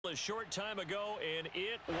a short time ago, and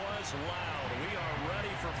it was loud. We are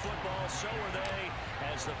ready for football, so are they,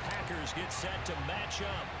 as the Packers get set to match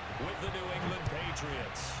up with the New England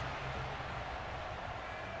Patriots.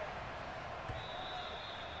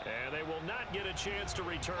 And they will not get a chance to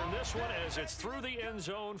return this one as it's through the end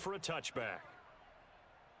zone for a touchback.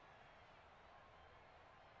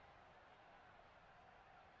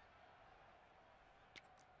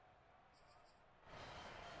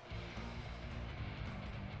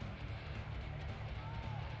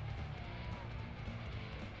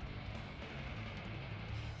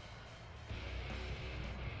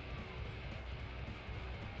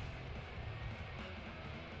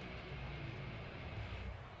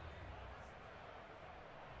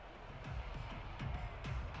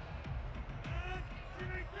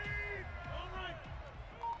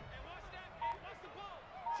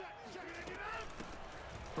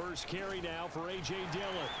 First carry now for A.J.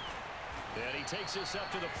 Dillon. And he takes us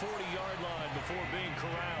up to the 40-yard line before being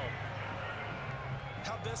corralled.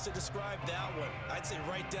 How best to describe that one? I'd say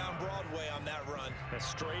right down Broadway on that run. A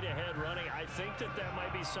straight-ahead running. I think that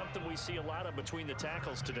might be something we see a lot of between the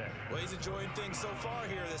tackles today. Well, he's enjoying things so far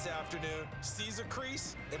here this afternoon. Sees a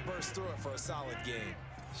crease and bursts through it for a solid gain.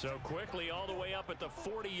 So quickly all the way up at the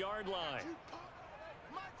 40-yard line.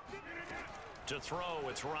 To throw,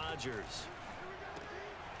 it's Rodgers.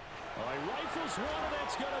 He rifles one, and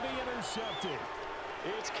that's going to be intercepted.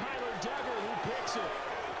 It's Kyler Duggar who picks it.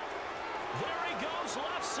 There he goes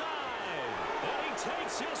left side. And he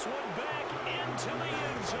takes this one back into the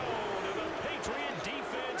end zone. And the Patriot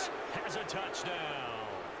defense has a touchdown.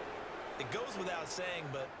 It goes without saying,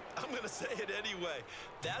 but I'm going to say it anyway.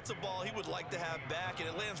 That's a ball he would like to have back, and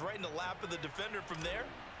it lands right in the lap of the defender from there.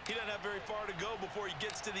 He doesn't have very far to go before he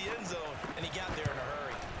gets to the end zone, and he got there in a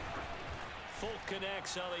hurry. Folk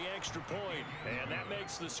connects on the extra point, and that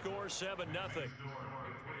makes the score 7-0.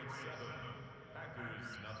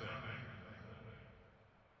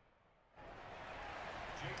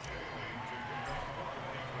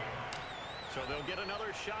 So they'll get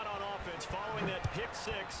another shot on offense following that pick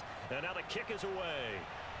six, and now the kick is away.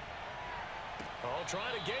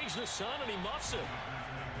 Trying to gauge the sun, and he muffs it.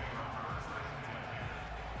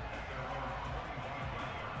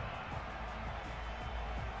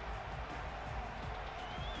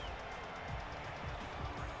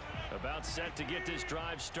 About set to get this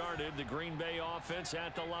drive started. The Green Bay offense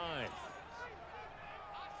at the line.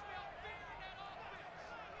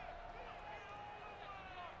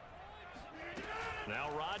 Now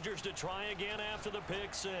Rodgers to try again after the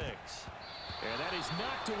pick six. And that is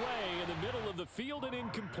knocked away in the middle of the field and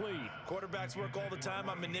incomplete. Quarterbacks work all the time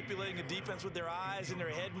on manipulating a defense with their eyes and their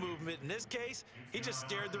head movement. In this case, he just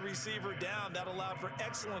stared the receiver down. That allowed for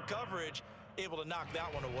excellent coverage, able to knock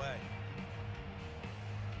that one away.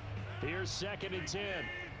 Here's 2nd and 10.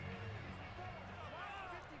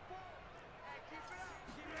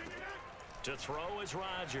 To throw is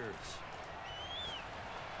Rodgers.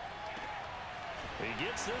 He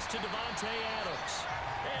gets this to Devontae Adams.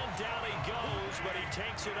 And down he goes, but he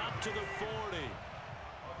takes it up to the 40.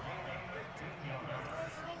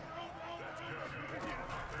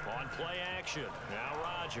 On play action, now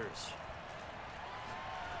Rodgers.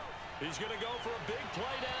 He's going to go for a big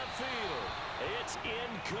play downfield. It's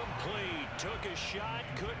incomplete. Took a shot,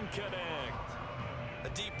 couldn't connect. A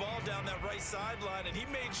deep ball down that right sideline, and he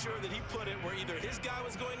made sure that he put it where either his guy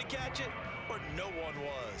was going to catch it or no one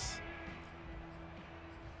was.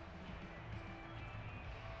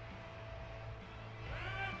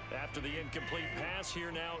 After the incomplete pass,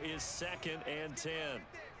 here now is 2nd and 10.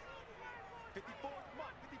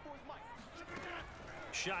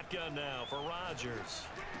 Shotgun now for Rodgers.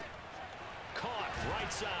 Caught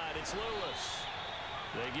right side, it's Lewis.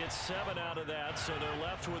 They get 7 out of that, so they're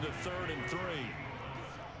left with a 3rd and 3.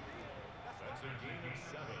 That's a gain of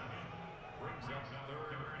 7. Brings up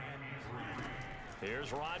 3rd and 3.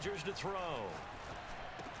 Here's Rodgers to throw.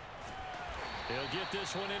 He'll get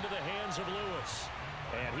this one into the hands of Lewis.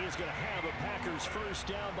 And he's going to have a Packers first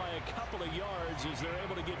down by a couple of yards as they're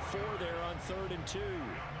able to get 4 there on 3rd and 2.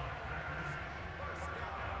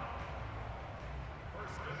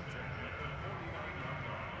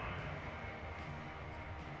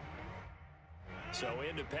 So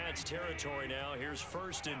into Pat's territory now. Here's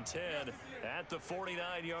 1st and 10 at the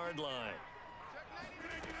 49-yard line.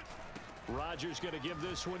 Rodgers going to give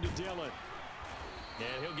this one to Dillon.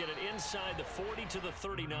 And he'll get it inside the 40 to the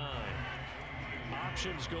 39.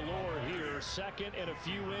 Options galore here. 2nd and a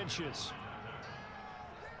few inches.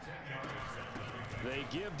 They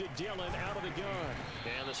give to Dillon out of the gun.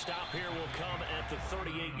 And the stop here will come at the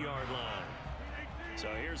 38-yard line. So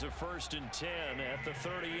here's a 1st and 10 at the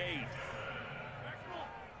 38.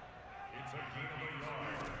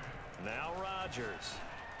 Rodgers.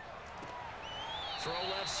 Throw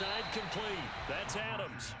left side complete. That's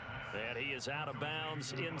Adams. And he is out of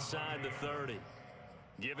bounds inside the 30.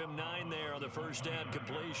 Give him 9 there on the first down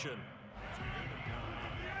completion.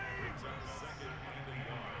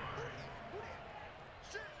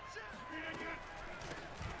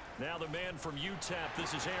 Now the man from UTEP,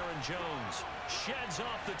 this is Aaron Jones. Sheds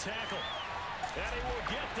off the tackle. And he will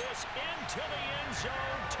get this into the end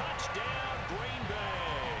zone. Touchdown, Green Bay.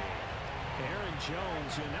 Aaron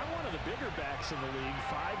Jones, not one of the bigger backs in the league,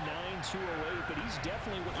 5'9", 208, but he's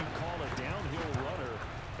definitely what you call a downhill runner.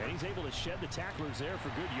 And he's able to shed the tacklers there for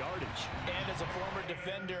good yardage. And as a former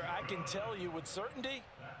defender, I can tell you with certainty,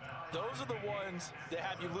 those are the ones that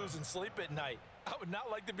have you losing sleep at night. I would not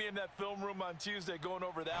like to be in that film room on Tuesday going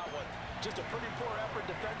over that one. Just a pretty poor effort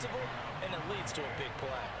defensively, and it leads to a big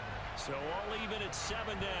play. So all even at 7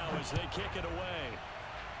 now as they kick it away.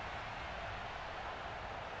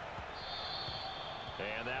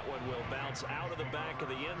 And that one will bounce out of the back of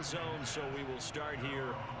the end zone, so we will start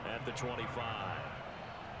here at the 25.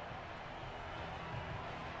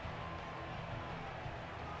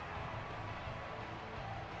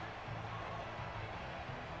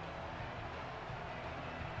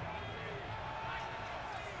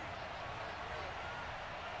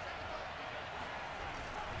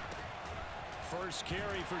 First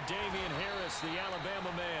carry for Damian Harris, the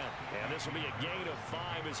Alabama man. And this will be a gain of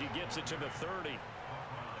 5 as he gets it to the 30.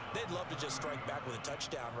 They'd love to just strike back with a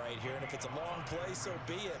touchdown right here, and if it's a long play, so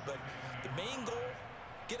be it. But the main goal,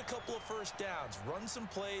 get a couple of first downs, run some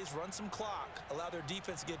plays, run some clock, allow their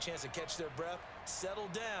defense to get a chance to catch their breath, settle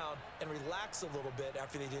down, and relax a little bit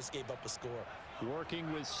after they just gave up a score.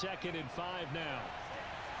 Working with 2nd and 5 now.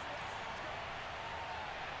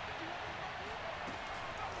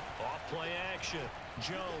 Off play action.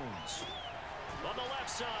 Jones. On the left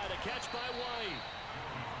side, a catch by White.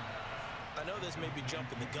 I know this may be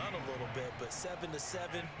jumping the gun a little bit, but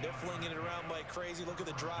 7-7, they're flinging it around like crazy. Look at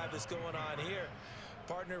the drive that's going on here.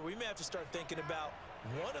 Partner, we may have to start thinking about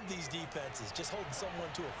one of these defenses just holding someone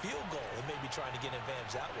to a field goal and maybe trying to get an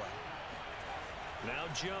advantage that way. Now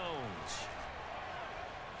Jones.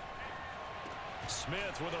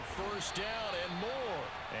 Smith with a first down and more.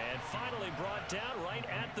 And finally brought down right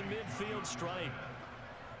at the midfield stripe.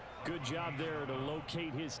 Good job there to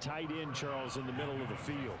locate his tight end, Charles, in the middle of the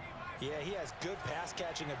field. Yeah, he has good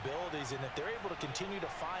pass-catching abilities, and if they're able to continue to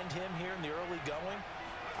find him here in the early going,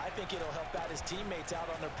 I think it'll help out his teammates out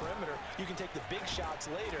on the perimeter. You can take the big shots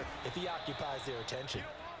later if he occupies their attention.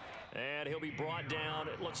 And he'll be brought down,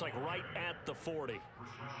 it looks like right at the 40.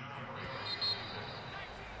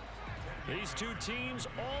 These two teams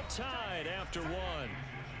all tied after one.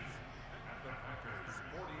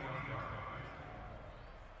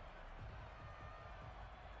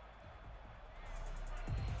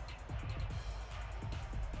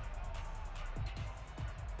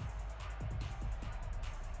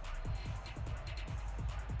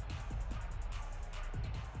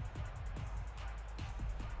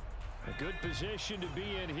 A good position to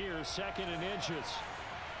be in here, 2nd and inches.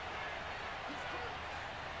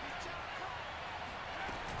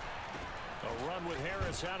 A run with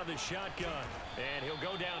Harris out of the shotgun. And he'll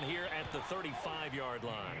go down here at the 35-yard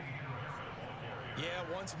line. Yeah,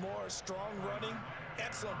 once more, strong running,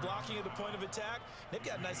 excellent blocking at the point of attack. They've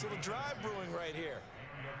got a nice little drive brewing right here.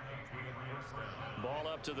 Ball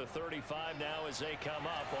up to the 35 now as they come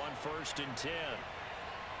up on 1st and 10.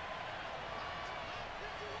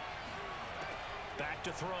 Back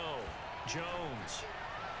to throw. Jones.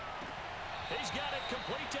 He's got it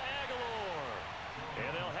complete to Aguilar.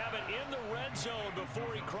 And they'll have it in the red zone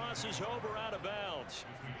before he crosses over out of bounds.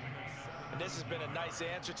 And this has been a nice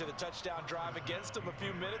answer to the touchdown drive against them a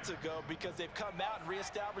few minutes ago because they've come out and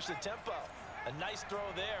reestablished the tempo. A nice throw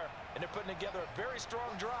there, and they're putting together a very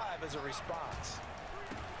strong drive as a response.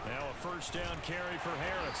 Now a first down carry for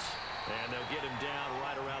Harris. And they'll get him down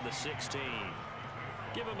right around the 16.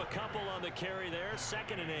 Give him a couple on the carry there,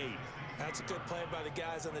 2nd and 8. That's a good play by the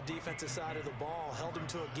guys on the defensive side of the ball. Held him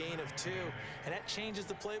to a gain of 2. And that changes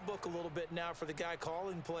the playbook a little bit now for the guy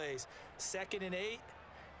calling plays. 2nd and 8.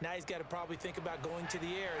 Now he's got to probably think about going to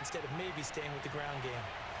the air instead of maybe staying with the ground game.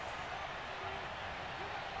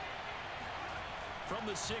 From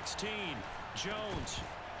the 16, Jones.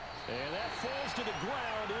 And that falls to the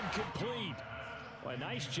ground, incomplete. Well, a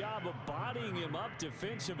nice job of bodying him up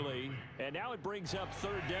defensively. And now it brings up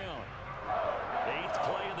 3rd down. 8th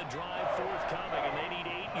play of the drive forthcoming, and they need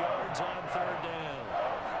 8 yards on 3rd down.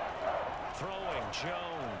 Throwing,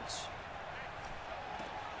 Jones.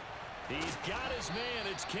 He's got his man.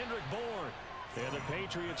 It's Kendrick Bourne. And the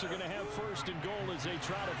Patriots are going to have 1st and goal as they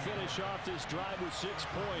try to finish off this drive with 6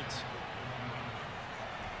 points.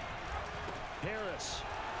 Harris.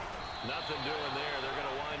 Nothing doing there. They're going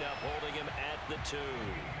to wind up holding him at the 2.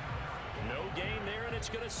 No gain there, and it's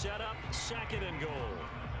going to set up 2nd and goal.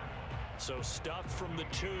 So stuffed from the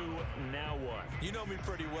 2. Now what? You know me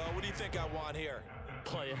pretty well. What do you think I want here?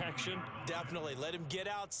 Play action? Definitely. Let him get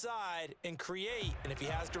outside and create. And if he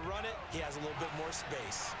has to run it, he has a little bit more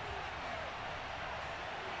space.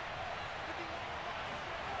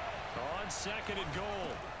 On 2nd and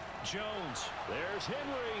goal. Jones. There's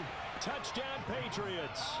Henry. Touchdown,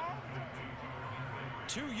 Patriots.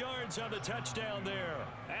 2 yards on the touchdown there.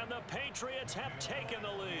 And the Patriots have taken the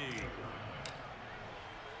lead.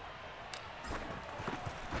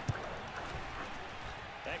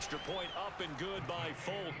 Extra point up and good by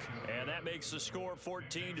Folk. And that makes the score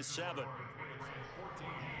 14-7.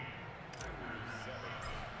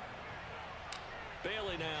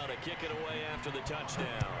 Bailey now to kick it away after the touchdown.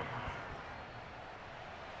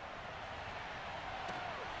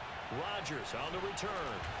 Rodgers on the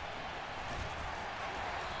return.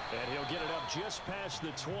 And he'll get it up just past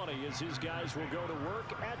the 20 as his guys will go to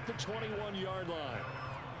work at the 21-yard line.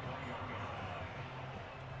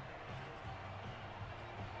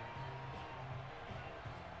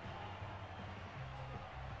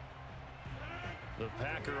 The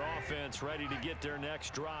Packer offense ready to get their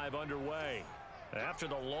next drive underway. After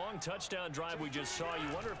the long touchdown drive we just saw,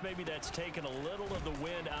 you wonder if maybe that's taken a little of the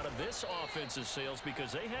wind out of this offense's sails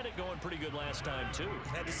because they had it going pretty good last time, too.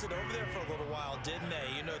 Had to sit over there for a little while, didn't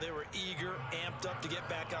they? You know, they were eager, amped up to get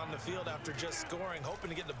back out on the field after just scoring, hoping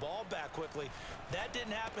to get the ball back quickly. That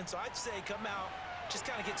didn't happen, so I'd say come out, just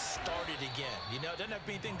kind of get started again. You know, it doesn't have to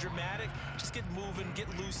be anything dramatic. Just get moving, get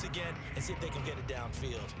loose again, and see if they can get it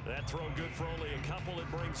downfield. That throw good for only a couple.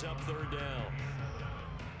 It brings up 3rd down.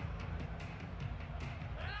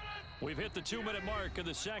 We've hit the 2-minute mark of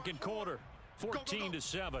the 2nd quarter.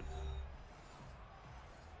 14-7.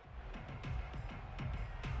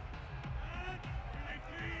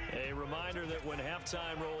 A reminder that when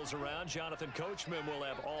halftime rolls around, Jonathan Coachman will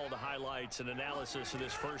have all the highlights and analysis of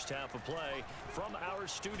this first half of play from our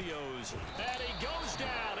studios. And he goes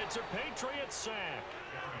down. It's a Patriots sack.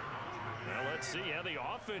 Now let's see how the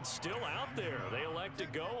offense still out there. They elect to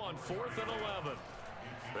go on 4th and 11.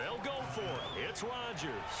 They'll go for it. It's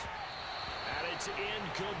Rodgers. And it's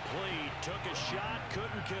incomplete. Took a shot,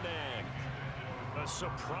 couldn't connect. A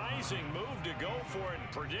surprising move to go for it.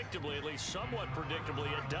 Predictably, at least somewhat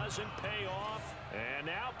predictably, it doesn't pay off. And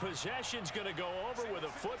now possession's going to go over with a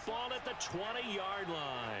football at the 20-yard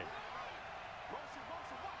line.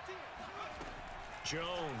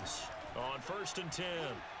 Jones on 1st and 10.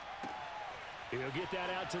 He'll get that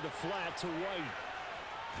out to the flat to White.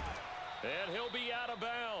 And he'll be out of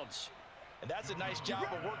bounds. And that's a nice job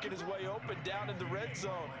of working his way open down in the red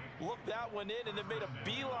zone. Looked that one in and then made a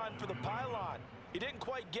beeline for the pylon. He didn't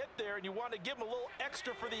quite get there, and you want to give him a little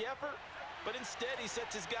extra for the effort, but instead he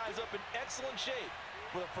sets his guys up in excellent shape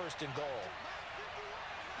with a 1st and goal.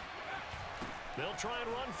 They'll try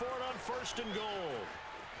and run for it on 1st and goal.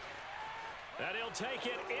 And he'll take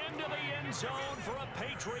it into the end zone for a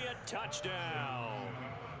Patriot touchdown.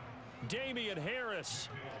 Damian Harris,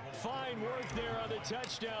 fine work there on the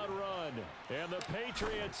touchdown run. And the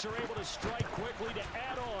Patriots are able to strike quickly to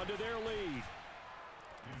add on to their lead.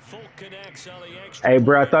 Folk connects on the extra. Hey,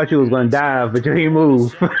 bro, I thought you was going to dive, but you didn't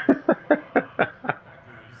move.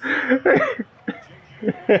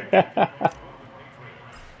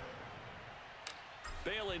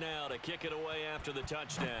 Bailey now to kick it away after the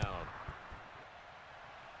touchdown.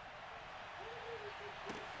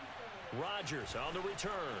 Rodgers on the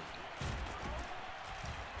return.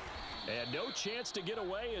 And no chance to get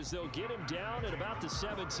away as they'll get him down at about the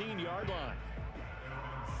 17-yard line.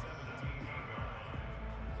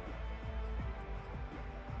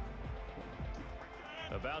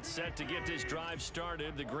 About set to get this drive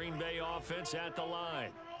started, the Green Bay offense at the line.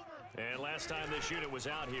 And last time this unit was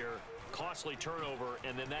out here, costly turnover,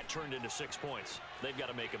 and then that turned into 6 points. They've got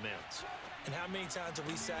to make amends. And how many times have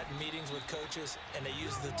we sat in meetings with coaches and they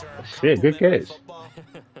use the term shit, good catch.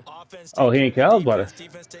 Offense, oh, he ain't care. I was about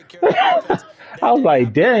defense, take care of offense. I was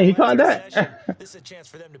like, dang, he caught that. This is a chance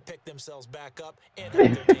for them to pick themselves back up and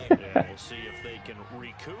have their game. Yeah, we'll see if they can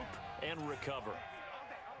recoup and recover.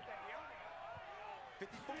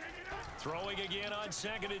 Throwing again on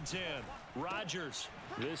 2nd and 10. Rodgers.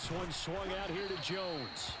 This one swung out here to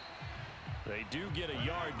Jones. They do get a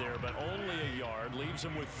yard there, but only a yard. Leaves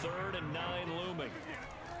them with 3rd and 9 looming.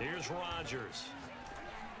 Here's Rodgers.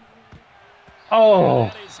 Oh.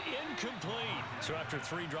 That is Incomplete. So after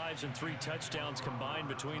 3 drives and 3 touchdowns combined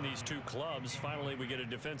between these two clubs, finally we get a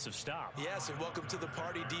defensive stop. Yes, and welcome to the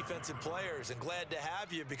party, defensive players. And glad to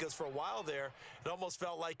have you, because for a while there, it almost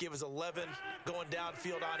felt like it was 11 going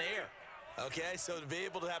downfield on air. Okay, so to be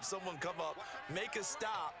able to have someone come up, make a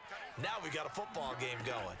stop, now we got a football game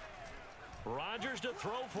going. Rodgers to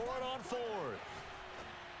throw for it on 4th.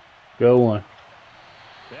 Good one.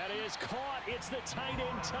 That is caught. It's the tight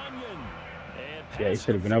end, Tunyon. And Yeah, he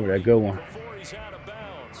should have been over that. Good one. Before he's out of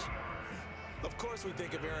bounds. Of course we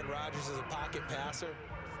think of Aaron Rodgers as a pocket passer,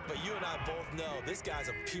 but you and I both know this guy's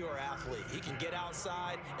a pure athlete. He can get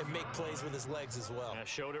outside and make plays with his legs as well. I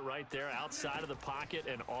showed it right there, outside of the pocket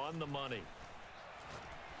and on the money.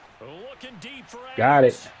 Looking deep for Adams. Got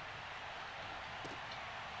it.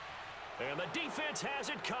 And the defense has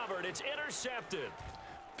it covered. It's intercepted.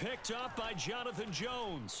 Picked up by Jonathan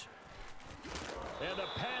Jones. And the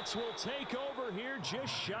Pats will take over here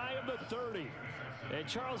just shy of the 30. And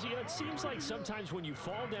Charles, it seems like sometimes when you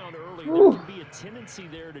fall down early, there can be a tendency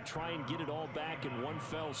there to try and get it all back in one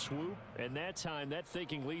fell swoop. And that time, that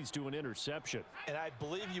thinking leads to an interception. And I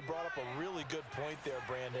believe you brought up a really good point there,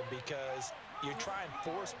 Brandon, because you try and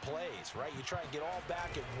force plays, right? You try and get all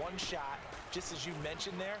back in one shot, just as you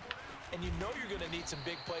mentioned there. And you know you're going to need some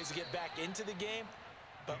big plays to get back into the game.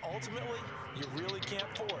 But ultimately, you really can't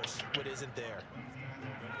force what isn't there.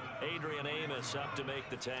 Adrian Amos up to make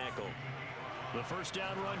the tackle. The first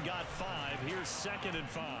down run got 5. Here's 2nd and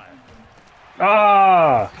 5.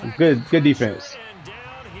 Ah, good defense. And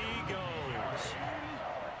down he goes.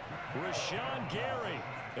 Rashawn Gary.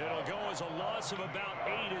 It'll go as a loss of about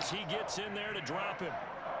 8 as he gets in there to drop him.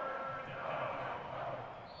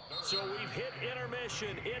 So we've hit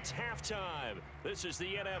intermission. It's halftime. This is the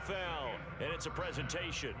NFL, and it's a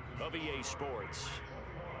presentation of EA Sports.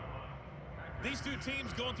 These two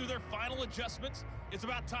teams going through their final adjustments. It's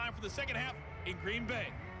about time for the second half in Green Bay.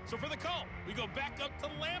 So for the call, we go back up to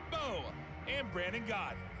Lambeau and Brandon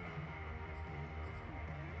Gott.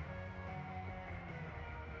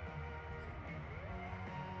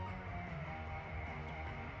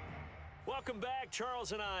 Welcome back.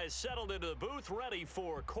 Charles and I settled into the booth, ready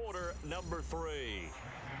for quarter number 3.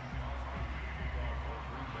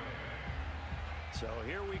 So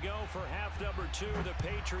here we go for half number 2. The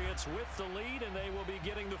Patriots with the lead, and they will be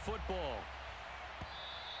getting the football.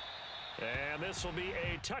 And this will be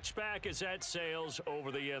a touchback as that sails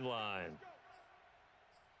over the end line.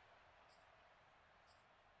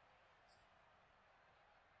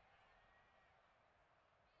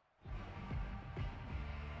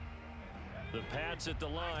 The Pats at the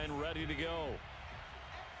line, ready to go.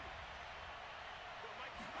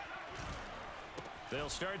 They'll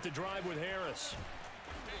start the drive with Harris.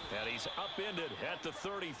 And he's upended at the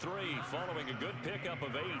 33, following a good pickup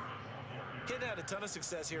of 8. He's had a ton of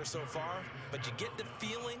success here so far, but you get the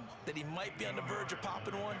feeling that he might be on the verge of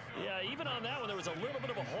popping one. Yeah, even on that one, there was a little bit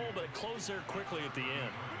of a hole, but it closed there quickly at the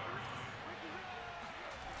end.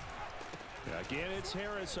 Again, it's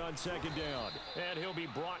Harris on 2nd down, and he'll be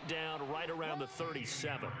brought down right around the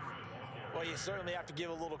 37. Well, you certainly have to give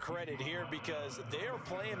a little credit here because they are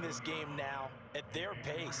playing this game now at their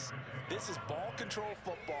pace. This is ball control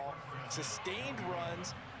football, sustained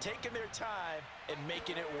runs, taking their time and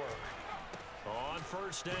making it work. On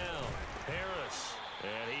 1st down, Harris,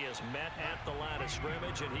 and he is met at the line of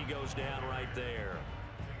scrimmage, and he goes down right there.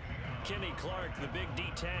 Kenny Clark, the big D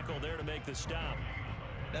tackle there to make the stop.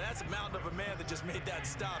 Now, that's a mountain of a man that just made that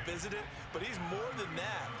stop, isn't it? But he's more than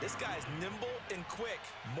that. This guy's nimble and quick.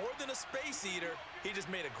 More than a space eater, he just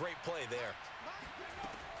made a great play there.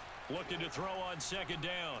 Looking to throw on 2nd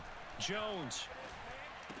down. Jones.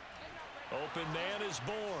 Open man is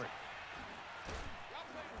born.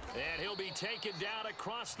 And he'll be taken down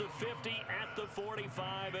across the 50 at the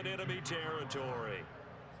 45 in enemy territory.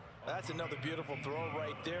 That's another beautiful throw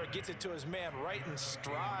right there. Gets it to his man right in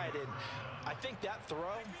stride. And I think that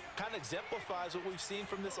throw kind of exemplifies what we've seen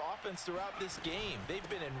from this offense throughout this game. They've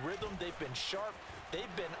been in rhythm. They've been sharp.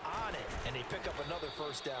 They've been on it. And they pick up another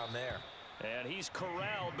 1st down there. And he's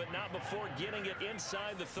corralled, but not before getting it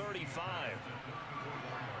inside the 35.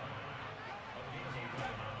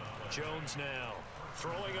 Jones now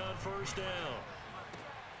throwing on 1st down.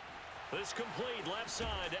 This complete left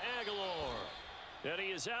side to Aguilar. And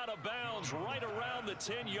he is out of bounds right around the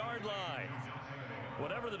 10-yard line.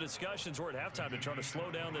 Whatever the discussions were at halftime to try to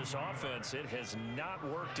slow down this offense, it has not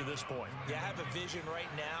worked to this point. Yeah, I have a vision right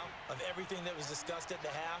now of everything that was discussed at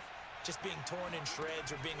the half just being torn in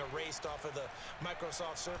shreds or being erased off of the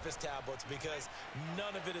Microsoft Surface tablets because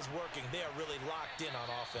none of it is working. They are really locked in on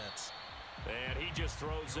offense. And he just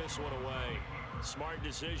throws this one away. Smart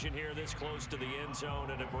decision here this close to the end zone,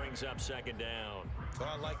 and it brings up second down. Well,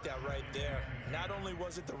 I like that right there. Not only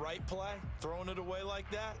was it the right play, throwing it away like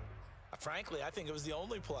that, frankly, I think it was the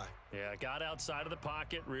only play. Yeah, got outside of the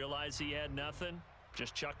pocket, realized he had nothing,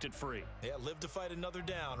 just chucked it free. Yeah, live to fight another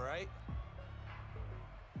down, right?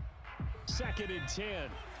 2nd and 10.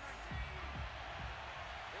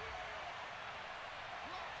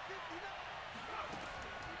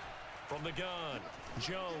 From the gun,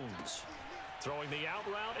 Jones. Throwing the out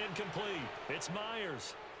route incomplete. It's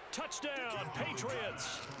Myers. Touchdown,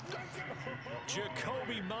 Patriots.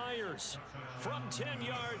 Jacoby Myers from 10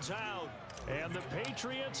 yards out. And the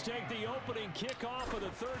Patriots take the opening kickoff of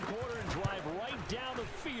the third quarter and drive right down the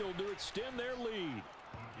field to extend their lead.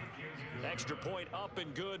 Extra point up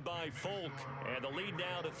and good by Folk. And the lead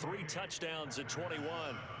now to 3 touchdowns at 21.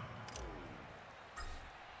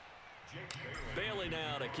 Bailey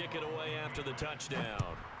now to kick it away after the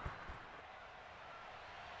touchdown.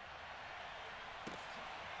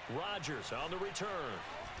 Rodgers on the return.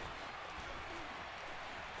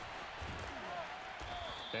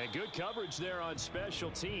 And good coverage there on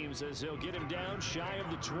special teams as they'll get him down shy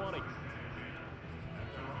of the 20.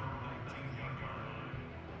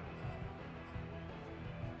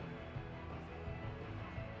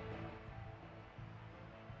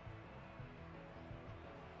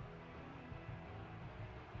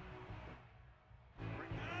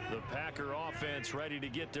 The Packer offense ready to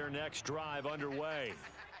get their next drive underway.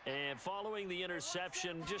 And following the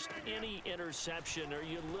interception, just any interception, are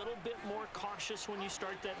you a little bit more cautious when you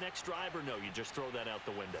start that next drive, or no, you just throw that out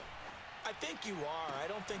the window? I think you are. I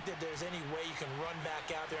don't think that there's any way you can run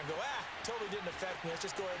back out there and go, totally didn't affect me. Let's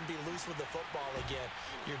just go ahead and be loose with the football again.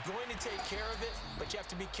 You're going to take care of it, but you have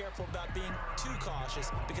to be careful about being too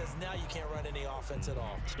cautious because now you can't run any offense at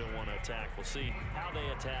all. Still want to attack. We'll see how they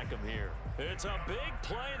attack them here. It's a big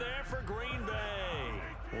play there for Green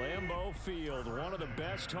Bay. Lambeau Field, one of the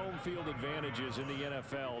best home field advantages in the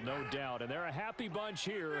NFL, no doubt. And they're a happy bunch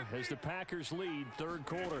here as the Packers lead third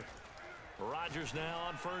quarter. Rodgers now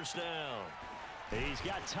on first down. He's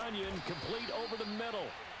got Tunyon complete over the middle.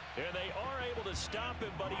 And they are able to stop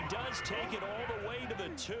him, but he does take it all the way to the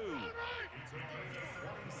 2.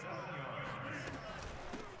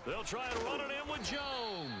 They'll try and run it in with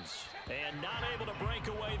Jones. And not able to break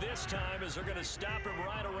away this time as they're going to stop him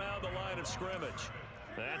right around the line of scrimmage.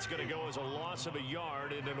 That's going to go as a loss of a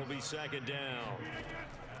yard, and it'll be second down.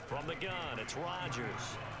 From the gun, it's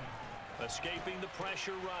Rodgers. Escaping the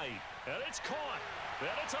pressure right. And it's caught. And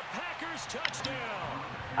it's a Packers touchdown.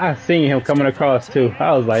 I seen him coming across too.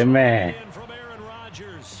 I was like, man. From Aaron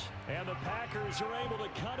Rodgers. And the Packers are able to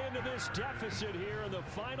cut into this deficit here in the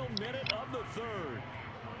final minute of the third.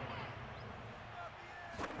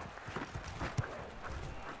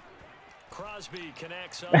 Crosby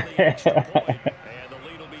connects on the extra point. And the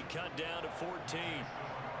lead will be cut down to 14.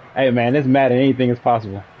 Hey, man, this Madden, anything is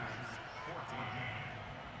possible.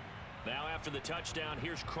 Now after the touchdown,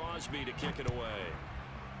 here's Crosby to kick it away.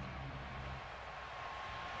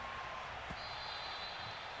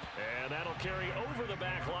 And that'll carry over the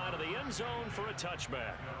back line of the end zone for a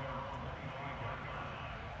touchback.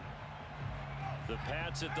 The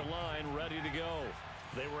Pats at the line ready to go.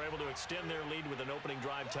 They were able to extend their lead with an opening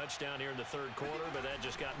drive touchdown here in the third quarter, but that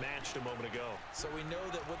just got matched a moment ago. So we know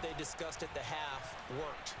that what they discussed at the half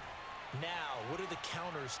worked. Now, what are the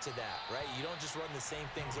counters to that, right? You don't just run the same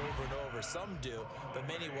things over and over. Some do, but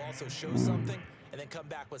many will also show something and then come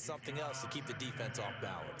back with something else to keep the defense off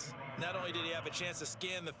balance. Not only did he have a chance to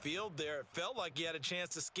scan the field there, it felt like he had a chance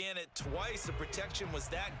to scan it twice. The protection was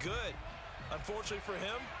that good. Unfortunately for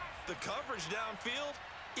him, the coverage downfield,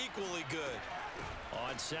 equally good.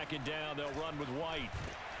 On second down, they'll run with White.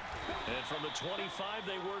 And from the 25,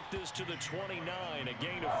 they work this to the 29, a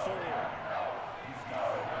gain of 4.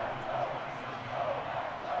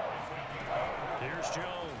 Here's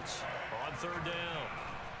Jones on third down.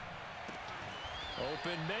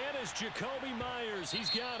 Open man is Jacoby Myers. He's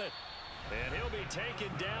got it. And he'll be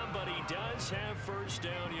taken down, but he does have first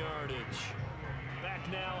down yardage. Back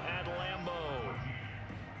now at Lambeau.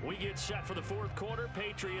 We get set for the fourth quarter.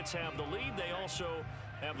 Patriots have the lead. They also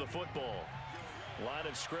have the football. Line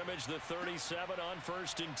of scrimmage, the 37 on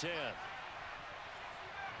 1st and 10.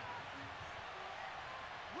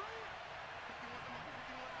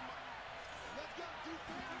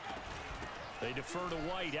 They defer to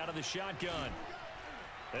White out of the shotgun.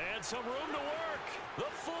 And some room to work. The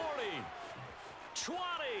 40. 20.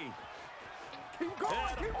 Keep going,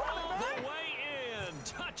 and keep all running, the way in.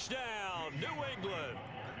 Touchdown, New England.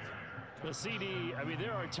 The CD, I mean,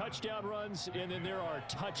 there are touchdown runs, and then there are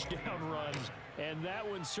touchdown runs, and that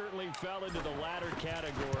one certainly fell into the latter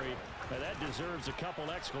category, and that deserves a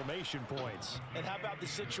couple exclamation points. And how about the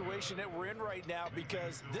situation that we're in right now,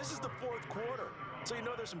 because this is the fourth quarter. So you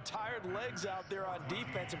know there's some tired legs out there on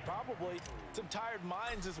defense and probably some tired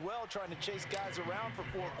minds as well trying to chase guys around for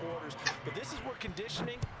 4 quarters. But this is where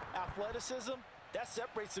conditioning, athleticism, that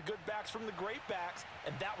separates the good backs from the great backs,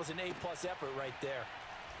 and that was an A-plus effort right there.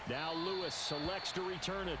 Now Lewis selects to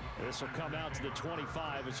return it. This will come out to the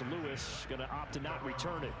 25 as Lewis going to opt to not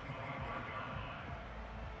return it.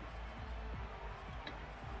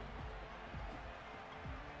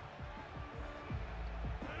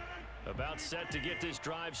 About set to get this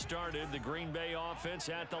drive started. The Green Bay offense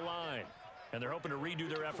at the line. And they're hoping to redo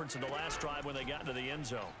their efforts in the last drive when they got into the end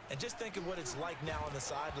zone. And just think of what it's like now on the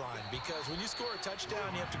sideline, because when you score a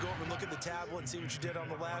touchdown, you have to go over and look at the tablet and see what you did on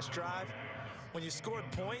the last drive. When you scored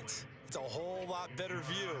points, it's a whole lot better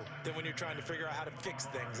view than when you're trying to figure out how to fix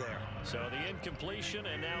things there. So the incompletion,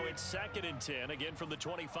 and now it's 2nd and 10, again from the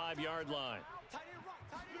 25-yard line.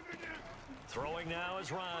 Throwing now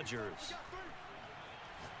is Rodgers.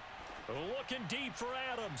 Looking deep for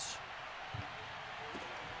Adams.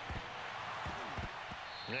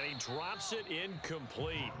 And he drops it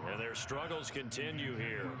incomplete, and their struggles continue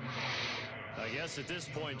here. I guess at this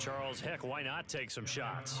point, Charles, heck, why not take some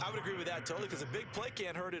shots? I would agree with that totally, because a big play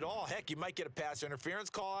can't hurt at all. Heck, you might get a pass interference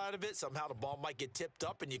call out of it. Somehow the ball might get tipped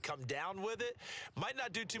up and you come down with it. Might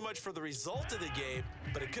not do too much for the result of the game,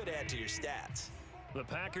 but it could add to your stats. The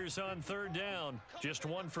Packers on 3rd down. Just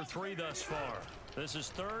 1 for 3 thus far. This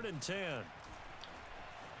is 3rd and 10.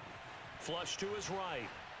 Flush to his right.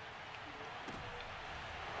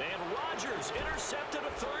 And Rodgers intercepted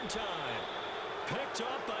a 3rd time. Picked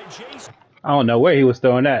up by Jason. I don't know where he was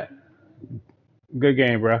throwing that. Good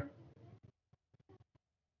game, bro.